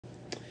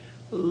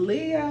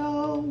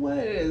Leo, what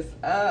is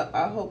up?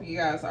 I hope you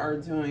guys are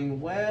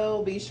doing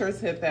well. Be sure to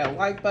hit that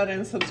like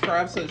button,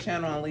 subscribe to the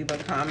channel, and leave a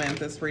comment if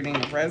this reading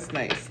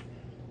resonates.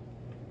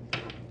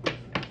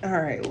 All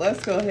right,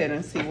 let's go ahead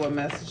and see what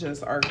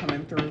messages are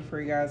coming through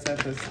for you guys at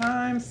this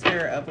time.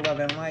 Spirit of love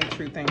and light,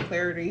 truth and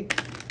clarity.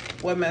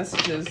 What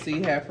messages do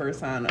you have for a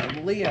sign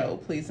of Leo?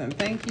 Please and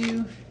thank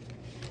you.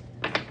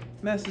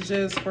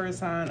 Messages for a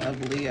sign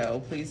of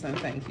Leo, please and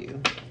thank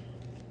you.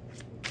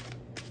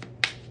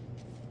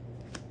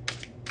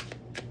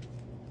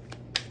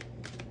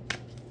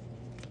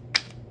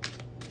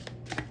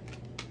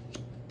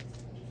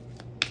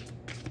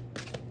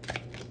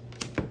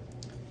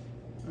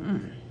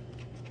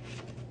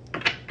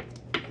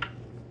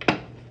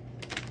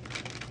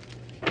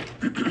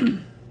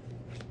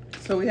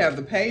 So we have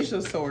the Page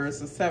of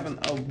Swords, the Seven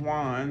of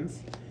Wands,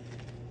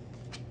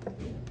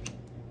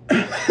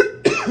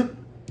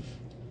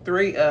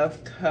 Three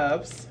of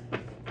Cups.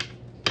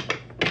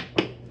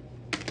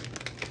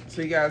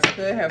 So you guys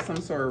could have some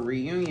sort of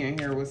reunion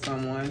here with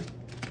someone,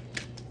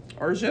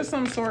 or just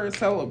some sort of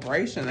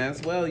celebration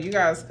as well. You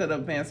guys could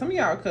have been, some of you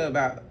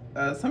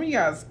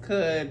guys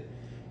could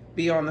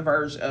be on the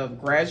verge of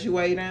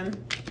graduating,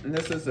 and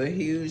this is a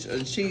huge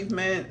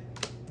achievement.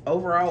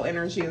 Overall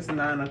energy is the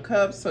Nine of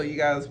Cups, so you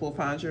guys will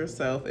find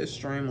yourself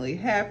extremely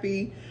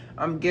happy.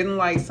 I'm getting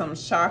like a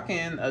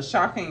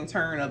shocking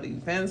turn of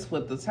events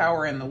with the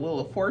Tower and the Wheel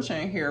of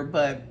Fortune here,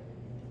 but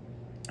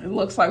it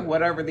looks like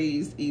whatever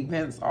these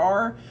events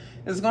are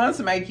is going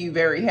to make you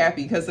very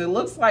happy, because it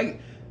looks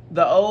like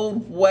the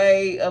old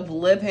way of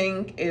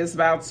living is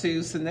about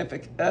to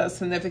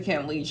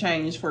significantly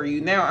change for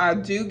you. Now, I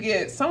do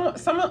get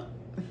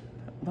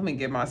let me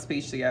get my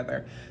speech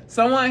together.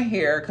 Someone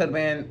here could have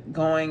been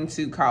going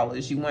to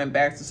college. You went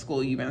back to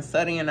school. You've been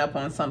studying up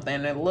on something,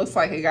 and it looks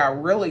like it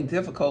got really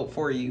difficult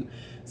for you,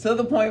 to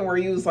the point where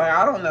you was like,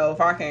 I don't know if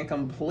I can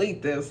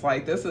complete this.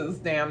 Like, this is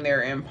damn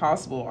near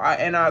impossible.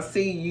 And I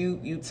see you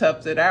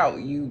toughed it out.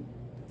 You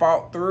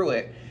fought through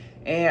it.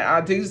 And I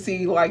do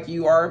see like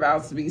you are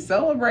about to be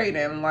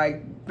celebrating.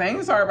 Like,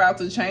 things are about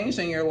to change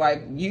in your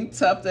life. You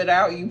toughed it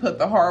out. You put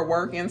the hard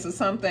work into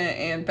something,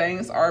 and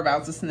things are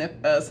about to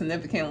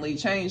significantly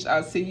change.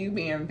 I see you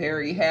being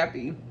very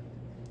happy,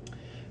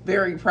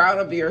 very proud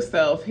of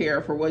yourself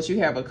here for what you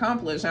have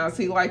accomplished. And I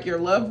see like your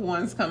loved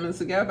ones coming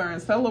together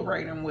and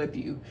celebrating with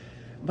you.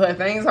 But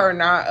things are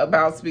not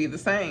about to be the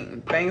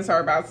same. Things are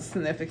about to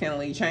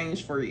significantly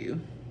change for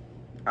you.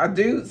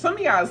 Some of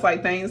you guys,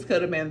 like, things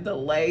could have been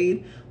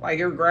delayed. Like,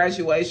 your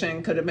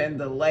graduation could have been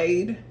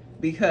delayed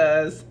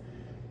because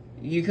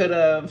you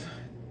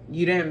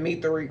didn't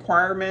meet the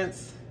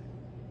requirements.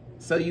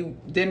 So you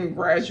didn't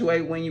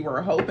graduate when you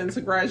were hoping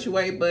to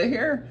graduate. But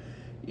here,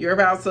 you're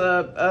about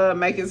to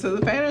make it to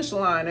the finish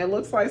line. It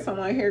looks like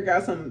someone here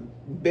got some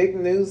big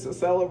news to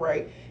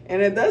celebrate. And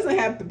it doesn't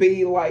have to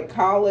be like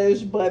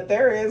college, but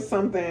there is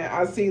something.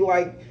 I see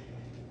like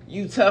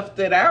you toughed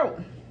it out.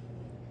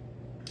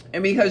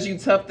 And because you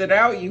toughed it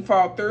out, you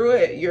fought through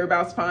it, you're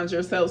about to find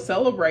yourself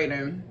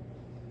celebrating.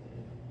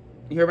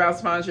 You're about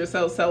to find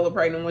yourself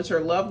celebrating with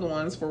your loved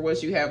ones for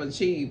what you have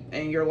achieved.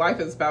 And your life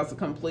is about to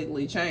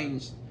completely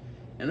change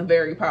in a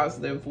very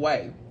positive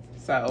way.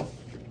 So,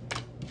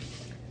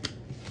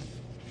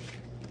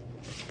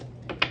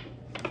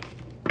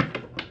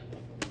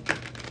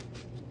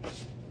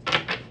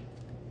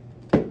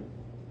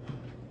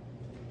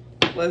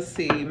 let's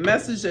see.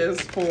 Messages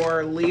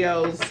for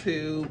Leos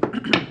who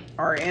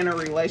are in a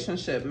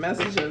relationship.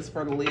 Messages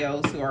for the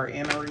Leos who are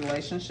in a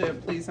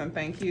relationship, please and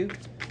thank you.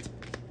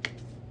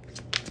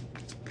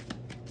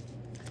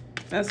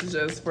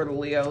 Messages for the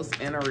Leos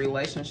in a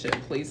relationship,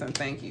 please and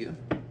thank you.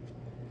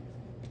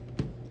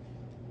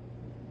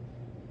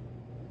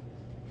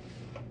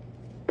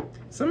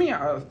 Some of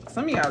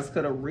y'all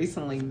could have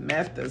recently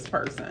met this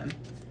person.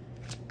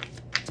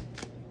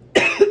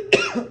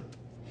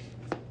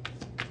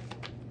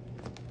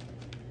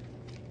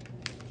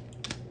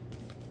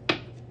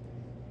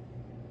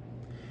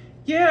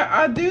 Yeah,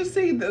 I do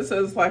see this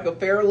as like a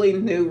fairly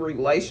new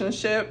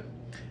relationship.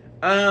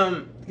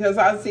 Because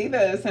I see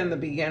that it's in the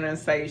beginning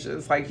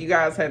stages. Like, you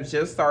guys have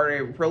just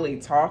started really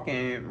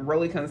talking,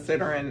 really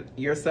considering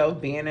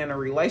yourself being in a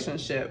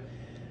relationship.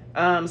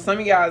 Some of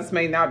you guys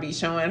may not be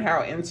showing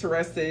how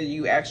interested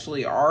you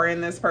actually are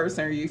in this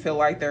person, or you feel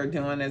like they're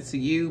doing it to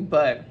you.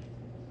 But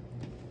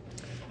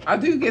I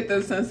do get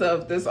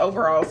this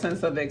overall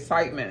sense of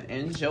excitement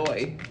and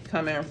joy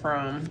coming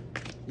from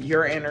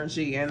your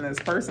energy and this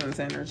person's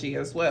energy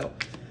as well.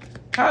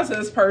 How's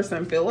this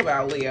person feel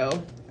about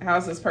Leo?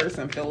 How's this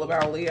person feel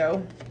about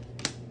Leo?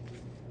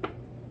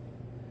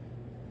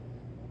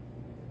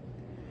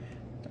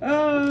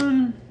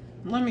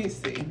 Let me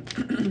see.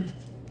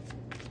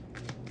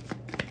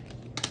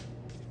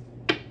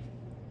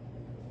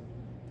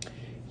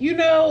 You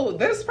know,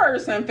 this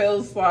person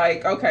feels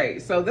like, okay,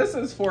 so this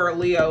is for a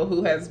Leo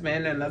who has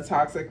been in a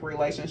toxic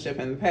relationship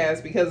in the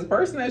past, because the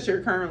person that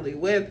you're currently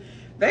with,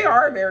 they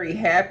are very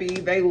happy.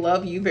 They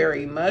love you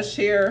very much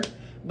here,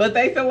 but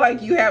they feel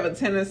like you have a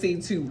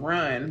tendency to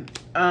run.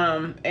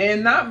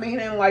 And not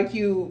meaning like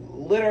you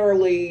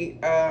literally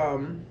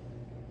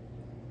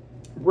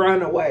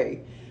run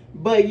away.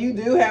 But you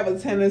do have a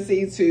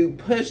tendency to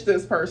push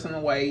this person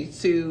away,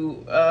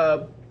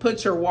 to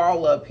put your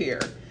wall up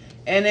here.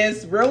 And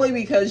it's really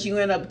because you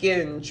end up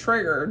getting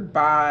triggered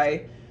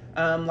by,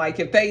 like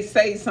if they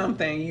say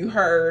something, you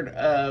heard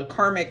a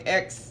karmic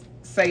ex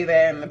say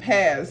that in the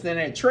past, then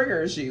it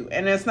triggers you.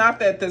 And it's not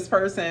that this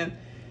person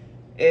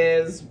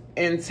is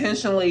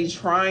intentionally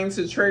trying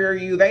to trigger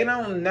you. They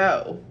don't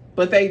know,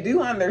 but they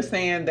do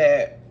understand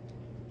that.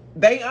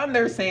 They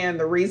understand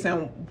the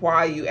reason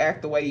why you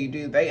act the way you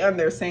do. They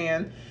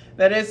understand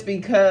that it's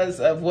because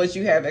of what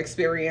you have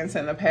experienced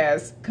in the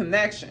past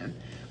connection.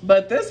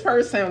 But this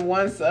person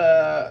wants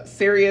a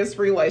serious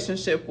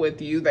relationship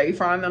with you. They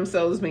find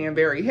themselves being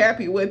very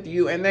happy with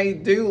you, and they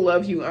do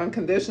love you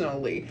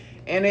unconditionally.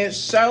 And it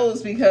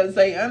shows because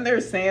they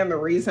understand the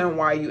reason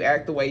why you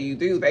act the way you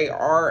do. They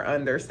are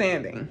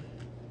understanding.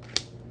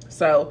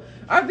 So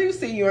I do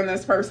see you and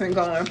this person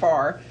going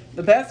far.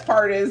 The best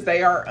part is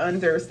they are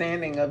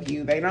understanding of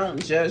you. They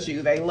don't judge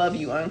you. They love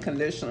you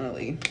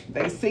unconditionally.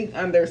 They seek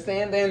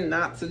understanding,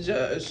 not to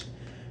judge.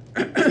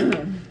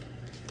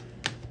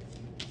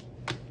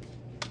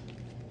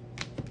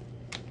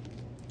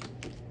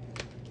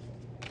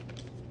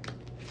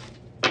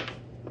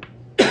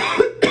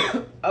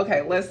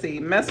 Okay, let's see.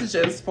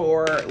 Messages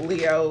for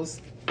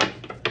Leos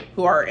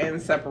who are in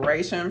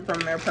separation from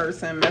their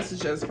person.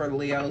 Messages for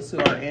Leos who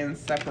are in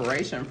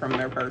separation from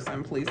their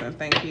person, please and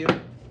thank you.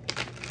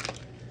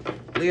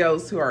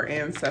 Leos who are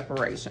in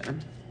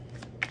separation.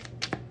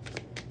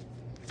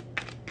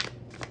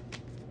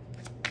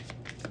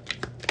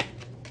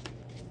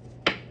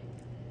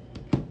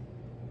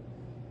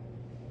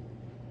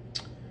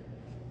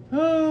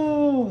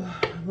 Oh,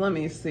 let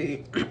me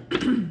see.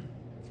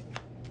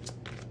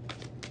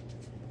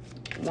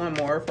 One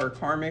more for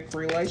karmic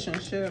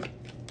relationship.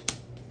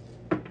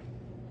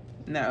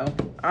 No,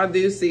 I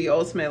do see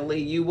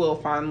ultimately you will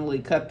finally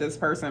cut this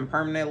person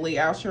permanently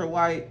out your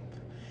life.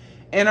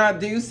 And I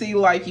do see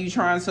like you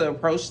trying to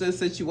approach this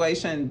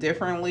situation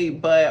differently,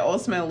 but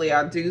ultimately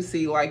I do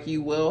see like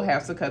you will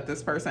have to cut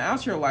this person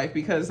out your life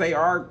because they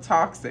are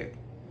toxic.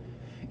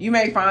 You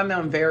may find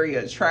them very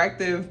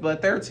attractive,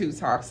 but they're too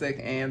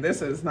toxic, and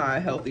this is not a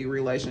healthy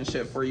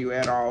relationship for you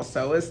at all.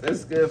 So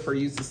it's good for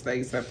you to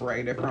stay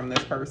separated from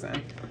this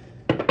person.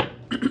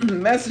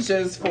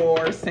 Messages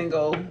for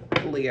single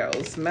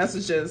Leos.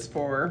 Messages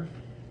for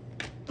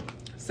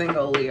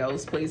single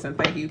Leos, please and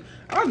thank you.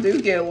 I do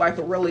get like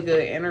a really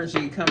good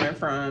energy coming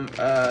from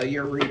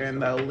your reading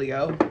though,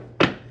 Leo.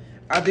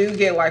 I do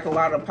get like a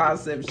lot of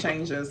positive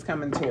changes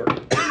coming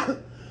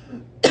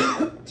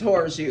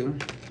towards you.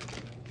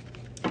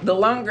 The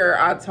longer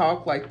I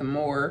talk, like the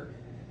more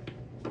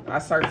I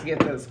start to get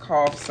this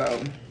cough.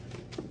 So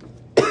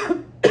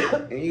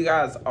you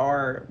guys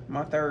are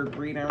my third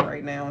reading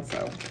right now.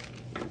 So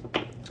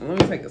let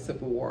me take a sip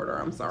of water.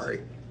 I'm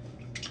sorry.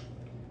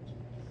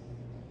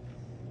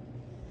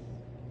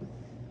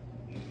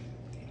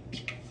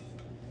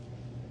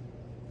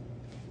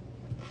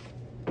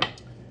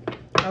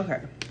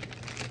 Okay.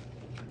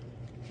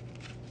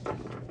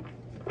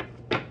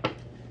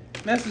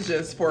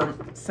 Messages for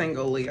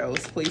single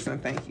Leos, please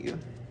and thank you.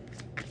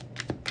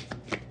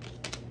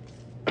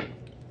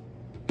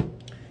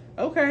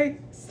 Okay,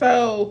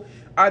 so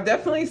I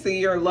definitely see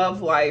your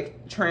love life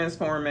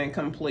transforming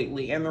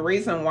completely. And the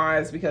reason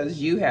why is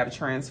because you have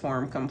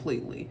transformed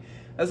completely.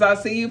 As I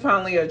see you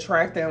finally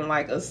attracting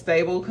like a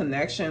stable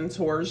connection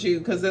towards you,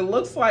 because it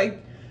looks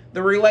like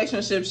the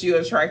relationships you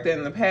attracted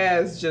in the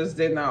past just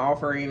did not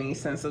offer any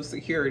sense of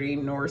security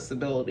nor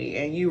stability.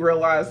 And you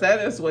realize that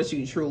is what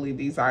you truly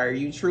desire.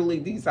 You truly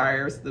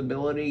desire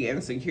stability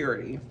and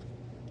security.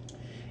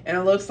 And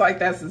it looks like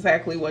that's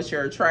exactly what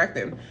you're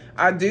attracting.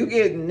 I do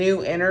get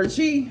new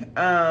energy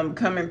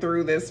coming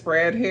through this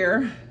spread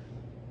here.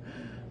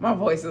 My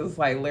voice is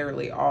like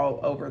literally all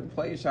over the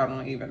place. Y'all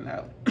don't even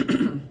know.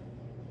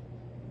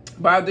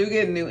 But I do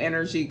get new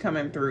energy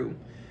coming through.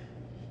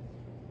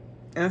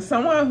 And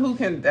someone who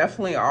can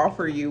definitely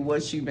offer you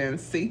what you've been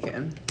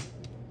seeking,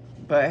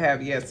 but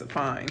have yet to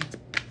find.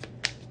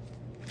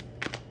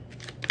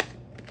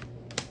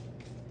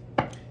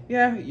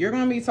 Yeah, you're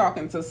going to be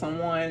talking to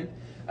someone.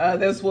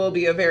 This will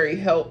be a very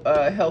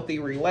healthy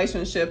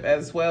relationship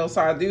as well.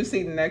 So I do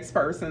see the next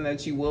person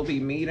that you will be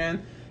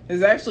meeting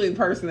is actually the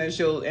person that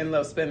you'll end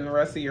up spending the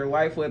rest of your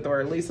life with,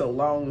 or at least a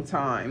long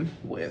time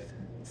with.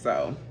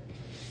 So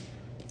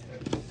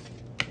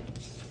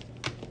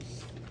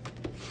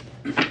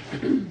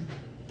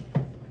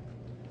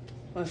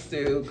let's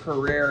do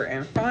career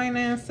and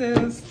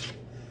finances.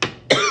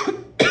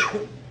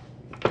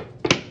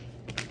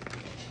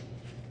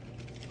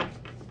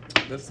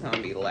 This is going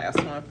to be the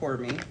last one for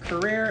me.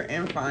 Career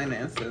and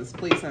finances,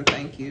 please and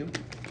thank you.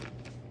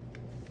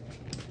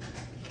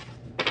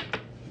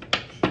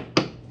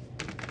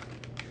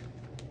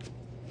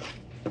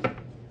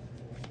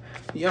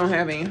 You don't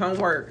have any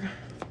homework?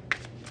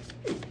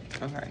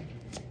 Okay.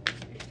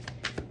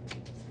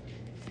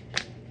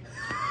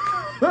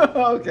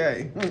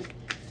 Okay.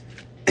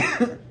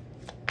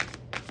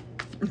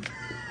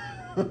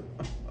 Oh,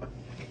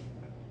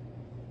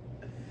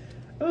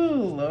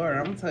 Lord,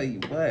 I'm going to tell you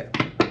what.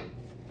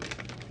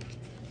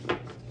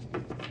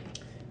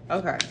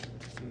 Okay.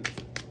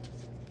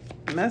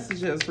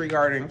 Messages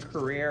regarding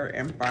career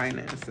and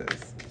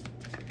finances.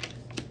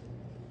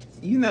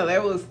 You know,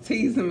 that was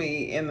teasing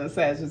me in the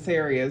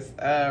Sagittarius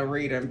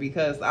reading,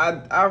 because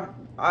I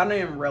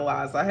didn't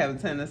realize I have a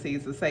tendency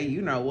to say,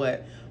 you know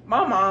what?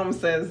 My mom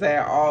says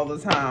that all the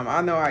time.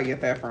 I know I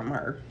get that from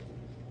her.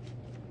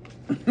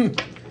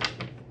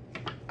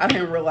 I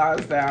didn't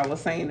realize that I was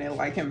saying it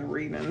like in the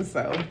reading.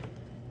 So,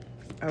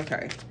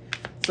 okay.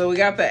 So we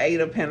got the 8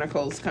 of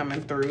Pentacles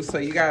coming through. So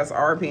you guys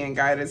are being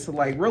guided to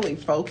like really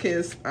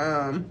focus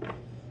and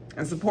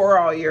support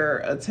all your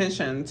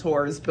attention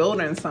towards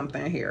building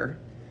something here.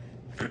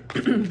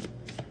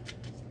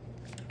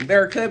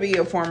 There could be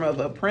a form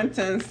of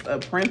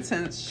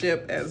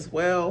apprenticeship as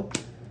well.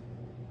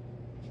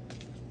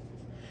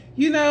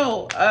 You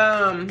know,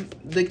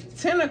 the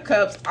 10 of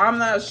Cups, I'm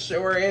not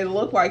sure. It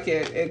looked like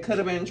it could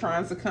have been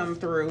trying to come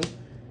through.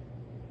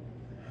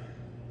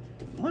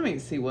 Let me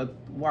see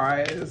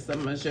why is the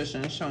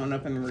Magician showing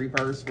up in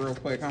reverse real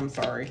quick. I'm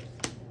sorry.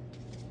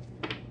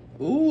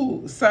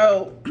 Ooh,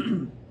 so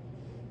I'm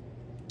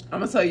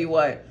gonna tell you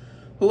what.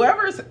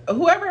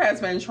 Whoever has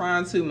been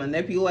trying to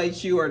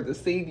manipulate you or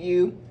deceive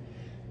you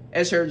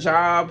at your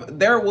job,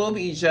 there will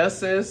be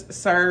justice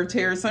served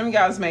here. Some of you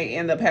guys may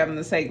end up having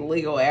to take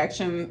legal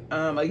action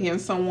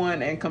against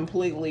someone and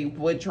completely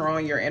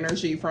withdrawing your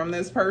energy from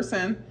this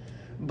person.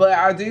 But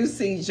I do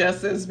see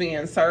justice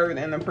being served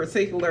in a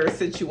particular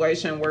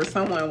situation where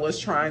someone was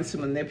trying to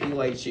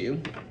manipulate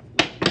you.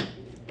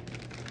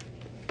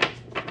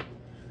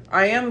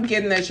 I am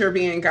getting that you're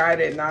being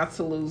guided not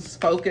to lose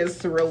focus,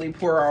 to really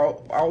pour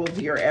all of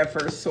your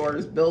efforts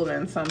towards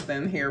building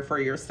something here for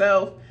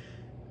yourself.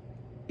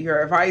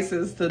 Your advice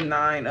is the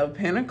 9 of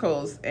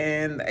Pentacles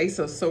and the Ace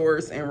of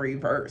Swords in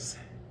reverse.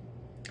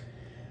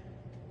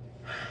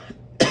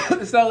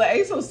 So the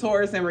Ace of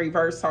Swords in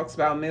reverse talks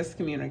about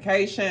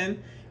miscommunication.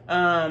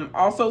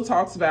 Also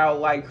talks about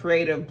like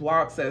creative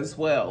blocks as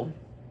well.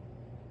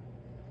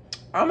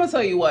 I'm gonna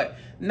tell you what,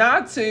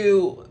 not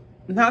to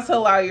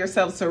allow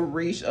yourself to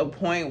reach a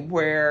point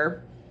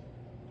where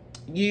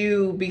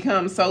you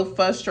become so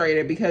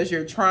frustrated because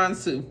you're trying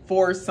to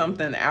force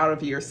something out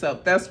of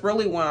yourself. That's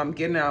really what I'm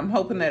getting at. I'm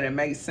hoping that it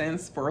makes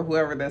sense for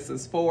whoever this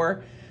is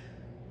for.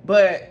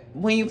 But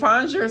when you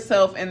find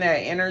yourself in that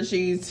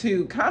energy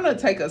to kind of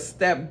take a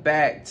step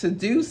back, to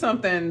do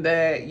something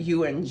that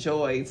you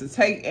enjoy, to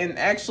take and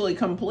actually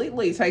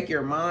completely take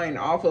your mind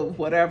off of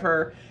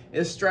whatever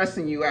is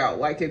stressing you out.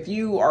 Like if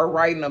you are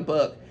writing a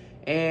book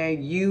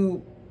and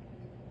you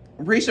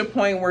reach a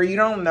point where you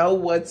don't know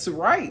what to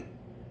write,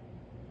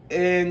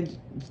 and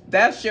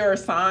that's your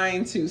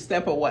sign to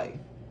step away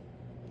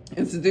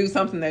and to do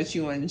something that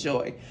you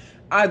enjoy.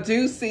 I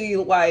do see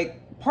like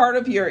part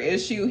of your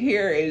issue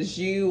here is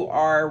you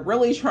are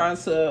really trying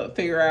to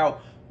figure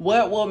out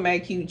what will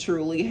make you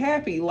truly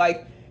happy.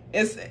 Like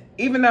it's,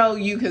 even though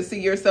you can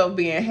see yourself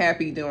being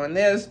happy doing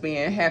this,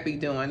 being happy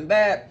doing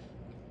that,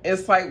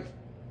 it's like,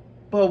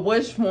 but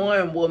which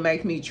one will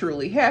make me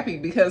truly happy?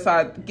 Because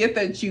I get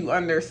that you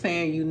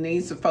understand you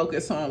need to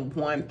focus on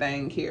one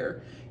thing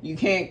here. You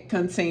can't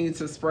continue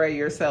to spread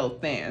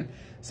yourself thin.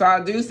 So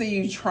I do see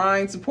you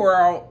trying to pour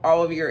out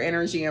all of your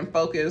energy and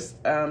focus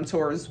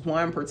towards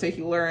one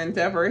particular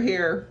endeavor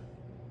here.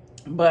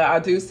 But I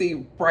do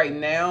see right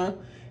now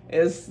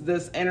is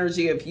this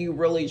energy of you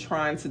really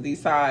trying to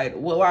decide,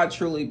 will I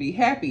truly be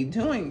happy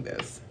doing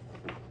this?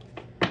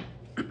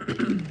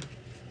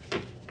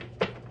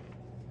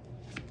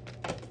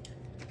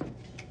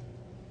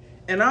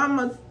 And I'm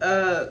going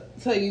to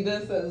tell you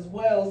this as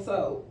well.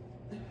 So,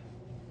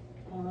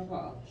 oh my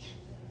gosh.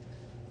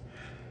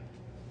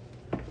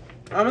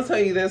 I'm going to tell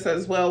you this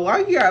as well. A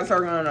lot of you guys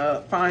are going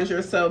to find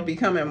yourself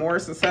becoming more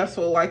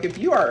successful. Like if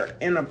you are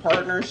in a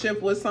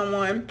partnership with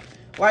someone,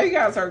 a lot of you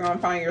guys are going to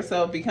find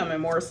yourself becoming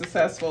more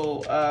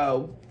successful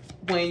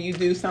when you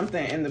do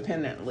something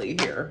independently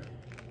here.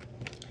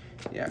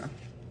 Yeah.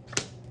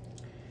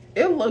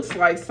 It looks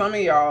like some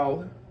of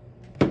y'all,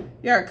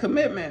 yeah,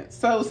 commitment.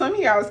 So some of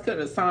y'all could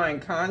have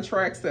signed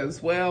contracts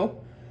as well.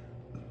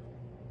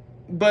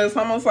 But it's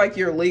almost like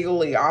you're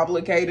legally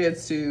obligated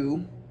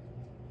to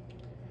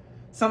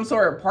some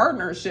sort of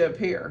partnership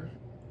here.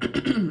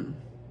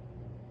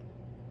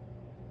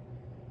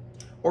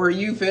 Or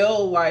you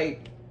feel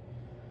like,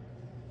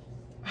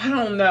 I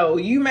don't know,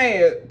 you may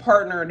have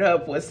partnered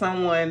up with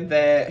someone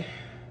that,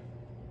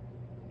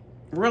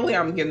 really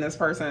I'm getting this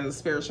person as a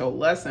spiritual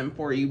lesson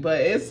for you, but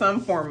it's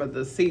some form of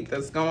deceit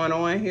that's going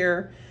on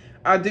here.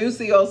 I do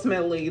see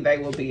ultimately they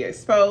will be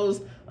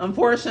exposed.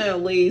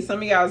 Unfortunately, some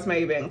of you guys may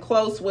have been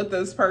close with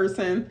this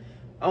person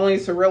only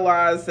to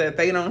realize that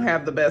they don't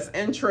have the best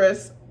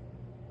interest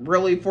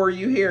really for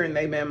you here, and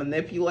they've been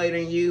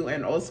manipulating you,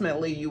 and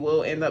ultimately you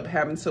will end up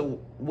having to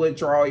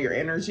withdraw your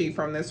energy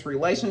from this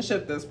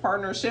relationship, this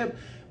partnership.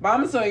 But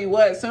I'm gonna tell you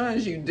what, as soon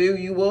as you do,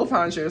 you will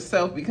find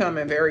yourself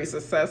becoming very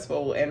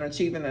successful and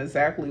achieving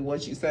exactly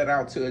what you set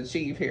out to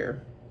achieve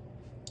here.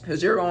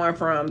 because you're going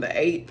from the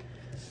 8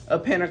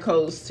 of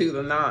Pentacles to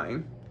the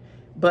 9.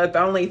 But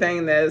the only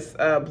thing that's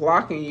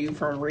blocking you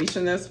from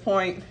reaching this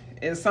point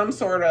is some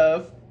sort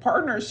of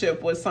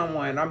partnership with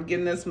someone. I'm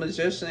getting this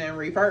Magician in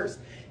reverse.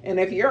 And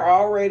if you're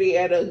already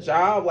at a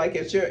job, like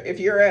if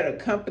you're at a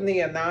company,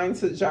 a 9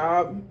 to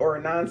job, or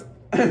a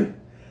 9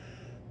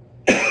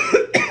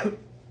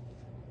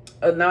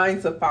 a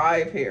 9 to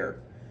 5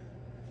 here.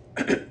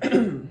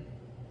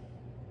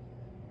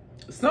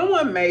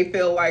 Someone may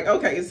feel like,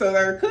 okay, so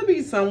there could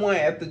be someone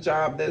at the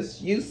job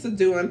that's used to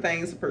doing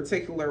things a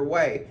particular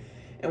way.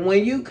 And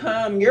when you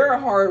come, you're a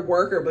hard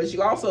worker, but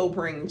you also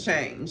bring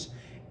change,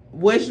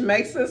 which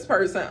makes this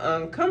person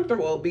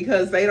uncomfortable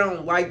because they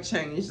don't like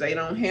change. They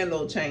don't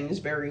handle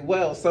change very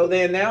well. So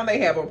then now they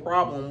have a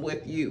problem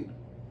with you.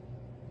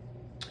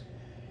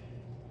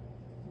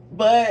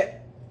 But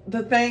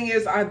the thing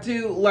is, I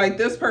do, like,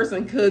 this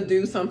person could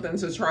do something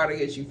to try to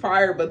get you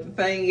fired. But the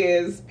thing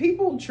is,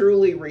 people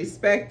truly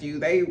respect you.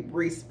 They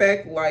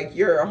respect, like,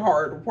 you're a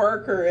hard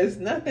worker. It's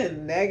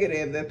nothing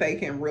negative that they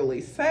can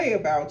really say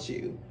about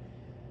you.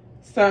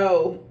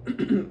 So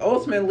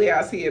ultimately,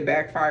 I see it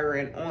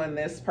backfiring on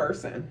this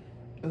person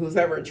who's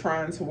ever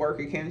trying to work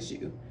against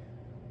you.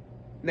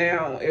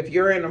 Now, if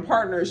you're in a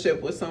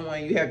partnership with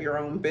someone, you have your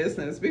own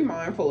business, be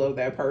mindful of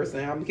that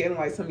person. I'm getting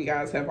like some of you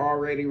guys have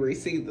already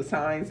received the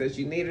signs that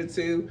you needed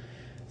to.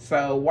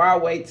 So why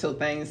wait till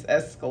things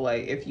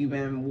escalate if you've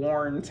been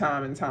warned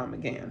time and time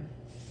again?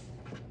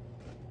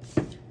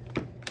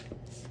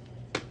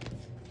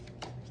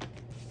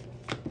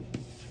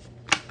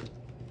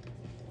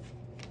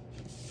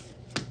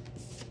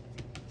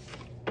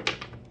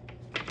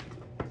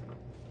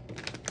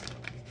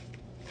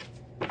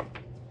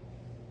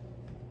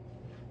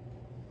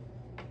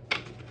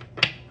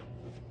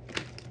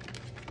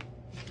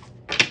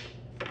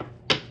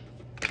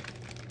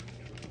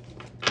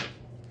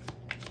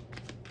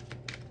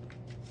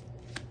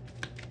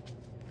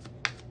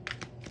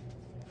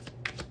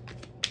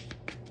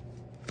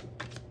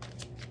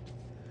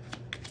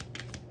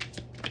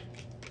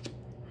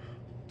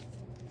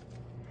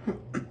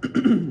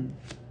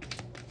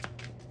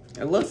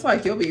 It looks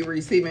like you'll be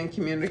receiving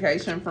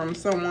communication from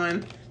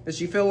someone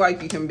that you feel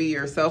like you can be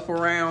yourself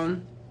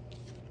around.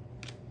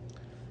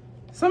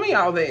 Some of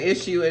y'all, the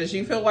issue is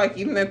you feel like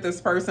even if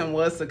this person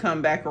was to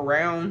come back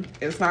around,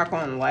 it's not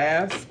going to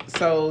last.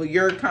 So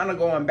you're kind of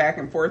going back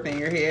and forth in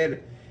your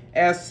head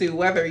as to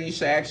whether you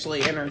should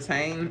actually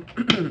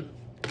entertain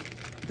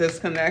this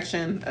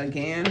connection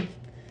again,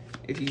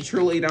 if you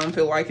truly don't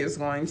feel like it's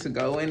going to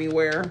go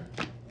anywhere.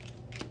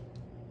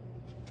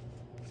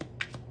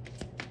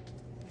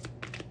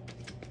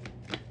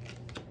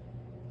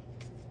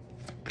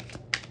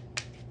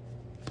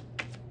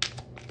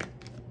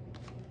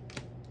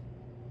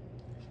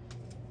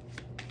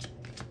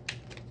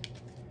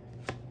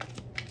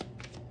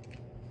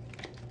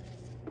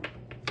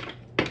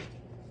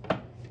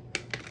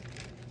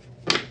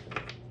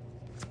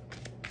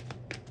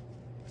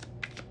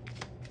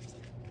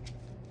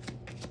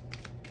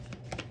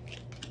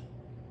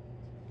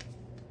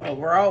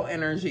 Overall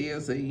energy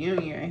is a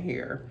union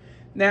here.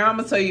 Now I'm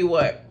gonna tell you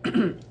what.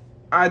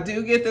 I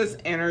do get this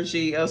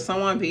energy of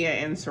someone being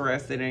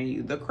interested in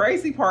you. The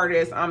crazy part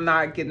is I'm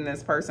not getting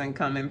this person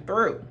coming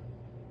through.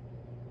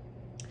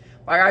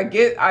 Like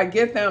I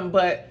get them,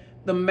 but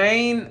the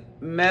main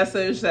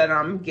message that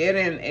I'm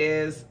getting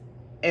is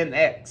an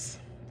ex,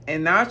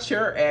 and not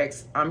your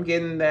ex. I'm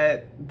getting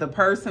that the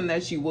person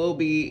that you will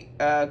be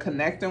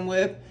connecting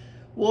with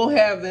will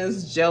have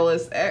this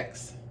jealous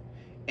ex.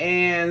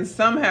 And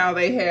somehow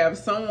they have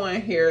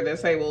someone here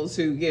that's able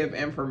to give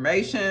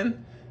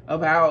information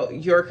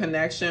about your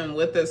connection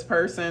with this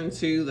person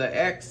to the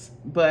ex.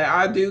 But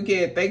I do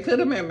get, they could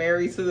have been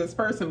married to this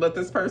person, but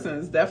this person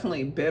is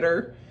definitely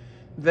bitter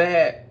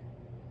that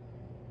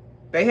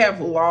they have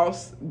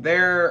lost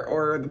their,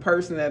 or the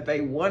person that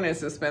they wanted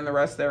to spend the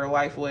rest of their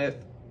life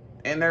with.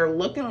 And they're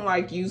looking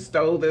like you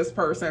stole this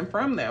person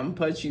from them,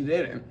 but you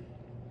didn't.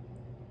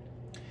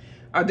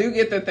 I do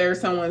get that there's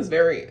someone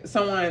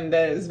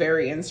that is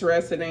very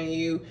interested in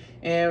you,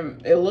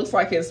 and it looks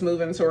like it's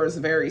moving towards a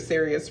very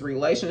serious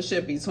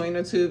relationship between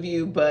the two of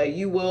you, but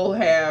you will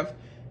have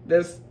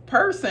this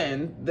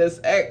person, this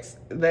ex,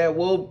 that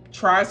will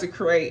try to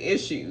create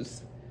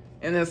issues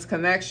in this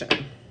connection.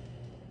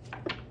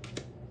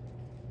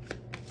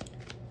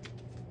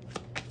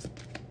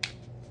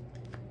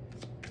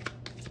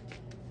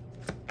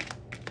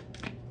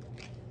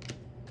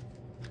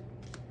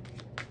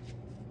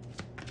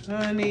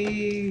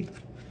 Honey,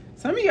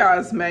 some of you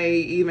guys may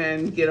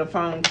even get a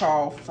phone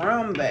call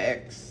from the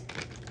ex.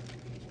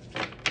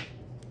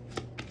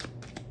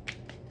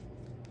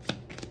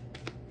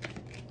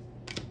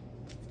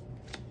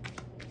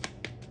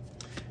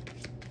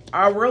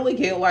 I really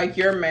get like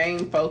your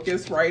main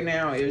focus right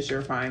now is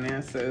your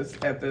finances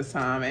at this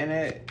time.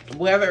 And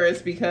whether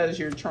it's because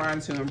you're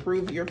trying to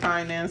improve your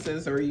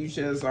finances or you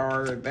just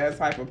are that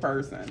type of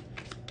person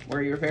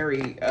where you're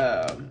very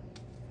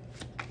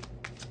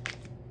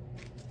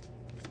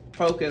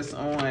focus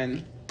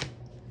on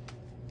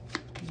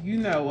You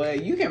know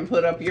what? You can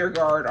put up your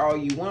guard all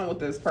you want with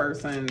this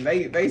person.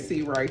 They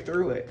see right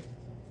through it.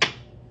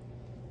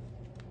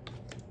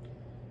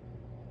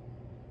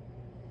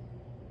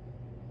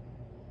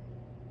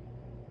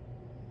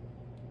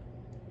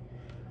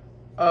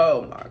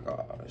 Oh my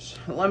gosh.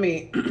 Let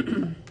me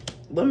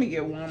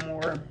get one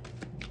more.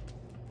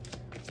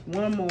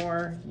 One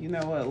more. You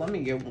know what? Let me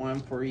get one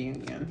for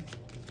union.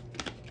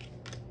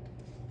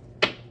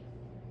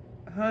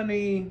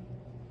 Honey,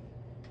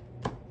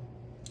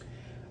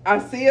 I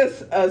see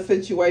a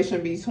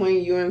situation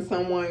between you and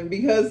someone,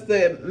 because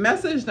the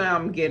message that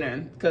I'm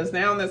getting, because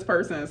now this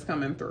person is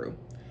coming through.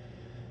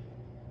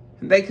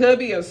 They could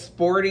be a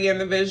sporty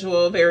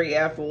individual, very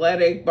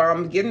athletic, but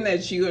I'm getting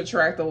that you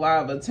attract a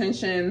lot of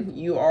attention.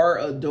 You are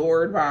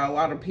adored by a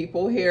lot of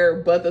people here.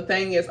 But the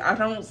thing is, I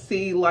don't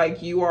see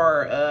like you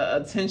are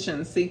a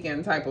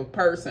attention-seeking type of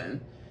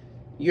person.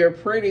 You're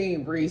pretty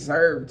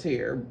reserved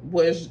here,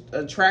 which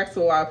attracts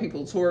a lot of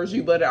people towards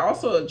you, but it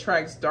also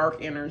attracts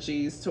dark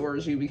energies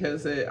towards you,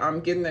 because I'm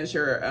getting that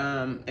you're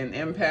an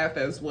empath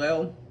as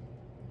well.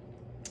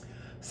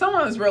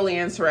 Someone's really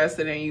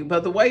interested in you,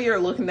 but the way you're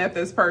looking at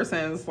this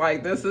person is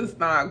like, this is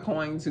not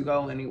going to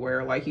go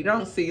anywhere. Like, you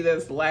don't see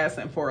this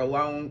lasting for a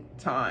long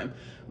time.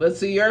 But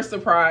to your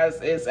surprise,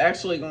 it's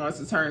actually going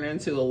to turn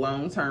into a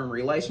long-term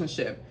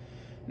relationship.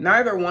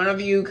 Neither one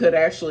of you could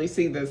actually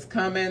see this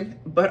coming,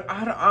 but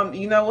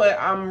you know what?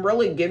 I'm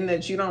really getting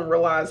that you don't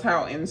realize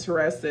how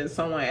interested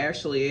someone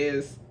actually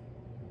is.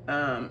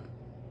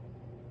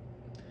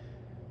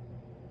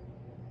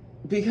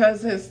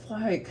 Because it's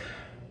like,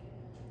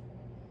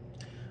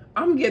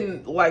 I'm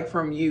getting like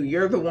from you,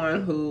 you're the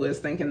one who is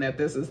thinking that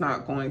this is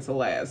not going to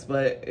last,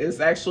 but it's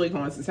actually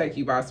going to take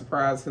you by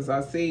surprise, because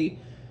I see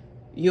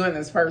you and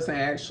this person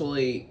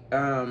actually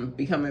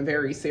becoming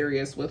very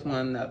serious with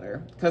one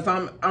another. Because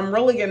I'm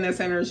really getting this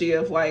energy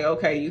of like,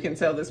 okay, you can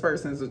tell this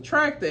person is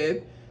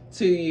attracted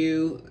to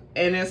you,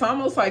 and it's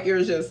almost like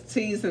you're just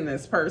teasing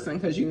this person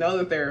because you know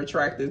that they're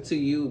attracted to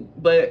you,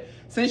 but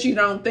since you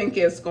don't think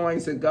it's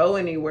going to go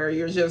anywhere,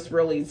 you're just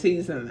really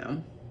teasing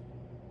them.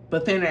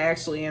 But then it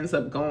actually ends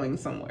up going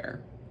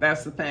somewhere.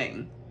 That's the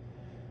thing.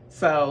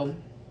 So,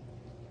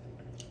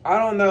 I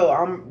don't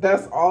know.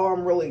 That's all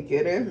I'm really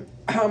getting.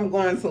 I'm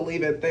going to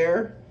leave it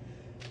there.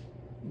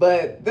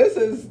 But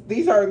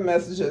these are the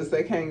messages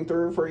that came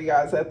through for you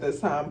guys at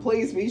this time.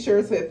 Please be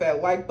sure to hit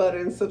that like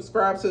button,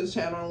 subscribe to the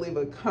channel, and leave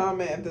a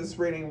comment if this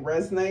reading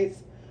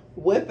resonates.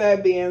 With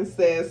that being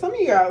said, some of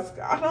you guys,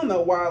 I don't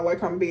know why,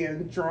 like I'm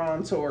being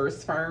drawn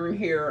towards fern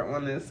here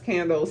on this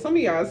candle. Some of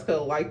you guys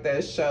could like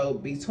that show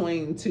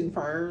Between Two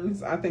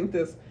Ferns. I think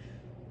this,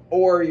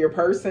 or your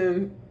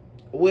person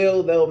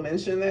they'll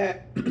mention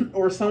that.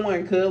 Or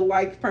someone could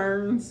like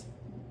ferns.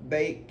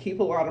 They keep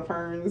a lot of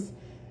ferns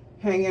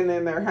hanging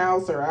in their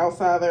house or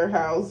outside their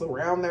house,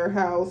 around their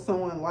house.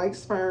 Someone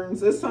likes ferns.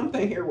 There's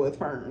something here with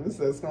ferns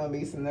that's going to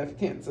be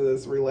significant to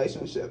this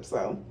relationship.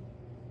 So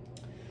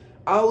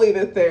I'll leave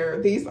it there.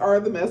 These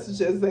are the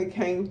messages that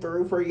came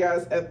through for you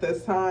guys at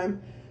this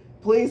time.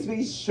 Please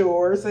be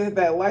sure to hit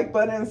that like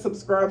button,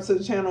 subscribe to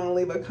the channel, and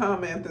leave a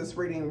comment if this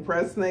reading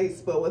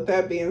resonates. But with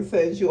that being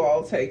said, you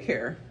all take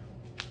care.